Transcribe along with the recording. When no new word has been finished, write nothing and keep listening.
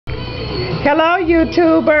Hello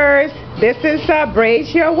YouTubers, this is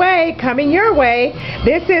Braids Your Way, coming your way.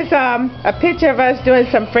 This is a picture of us doing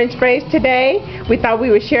some French braids today. We thought we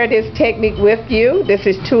would share this technique with you. This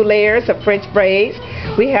is 2 layers of French braids.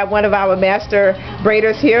 We have one of our master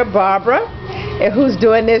braiders here, Barbara, who's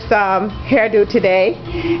doing this hairdo today.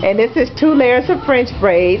 And this is 2 layers of French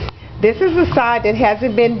braids. This is the side that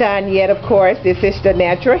hasn't been done yet, of course. This is the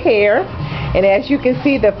natural hair. And as you can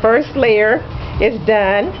see, the first layer is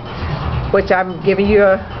done, which I'm giving you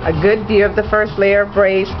a good view of the first layer of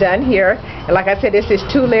braids done here. And like I said, this is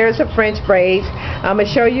 2 layers of French braids. I'm going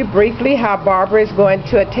to show you briefly how Barbara is going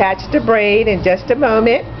to attach the braid in just a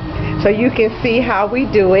moment, so you can see how we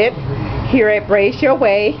do it here at Braids Your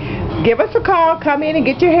Way. Give us a call, come in and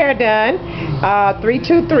get your hair done.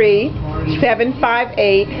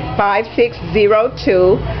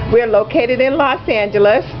 323-758-5602. We're located in Los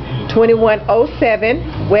Angeles,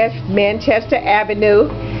 2107 West Manchester Avenue,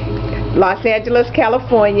 Los Angeles,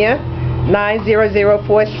 California,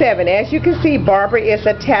 90047. As you can see, Barbara is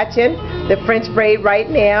attaching the French braid right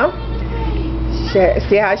now.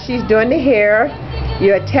 See how she's doing the hair.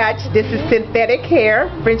 You attach, this is synthetic hair.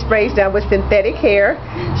 French braids done with synthetic hair.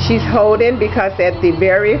 She's holding because at the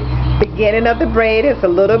very beginning of the braid it's a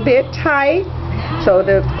little bit tight. So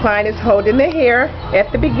the client is holding the hair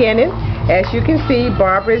at the beginning. As you can see,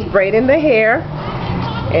 Barbara is braiding the hair,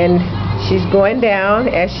 and she's going down.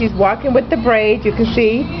 As she's walking with the braid, you can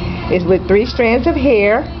see it's with 3 strands of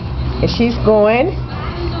hair, and she's going.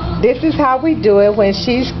 This is how we do it. When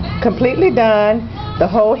she's completely done, the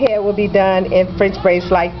whole hair will be done in French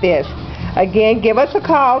braids like this. Again, give us a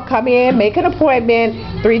call, come in, make an appointment,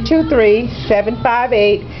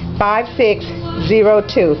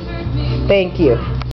 323-758-5602. Thank you.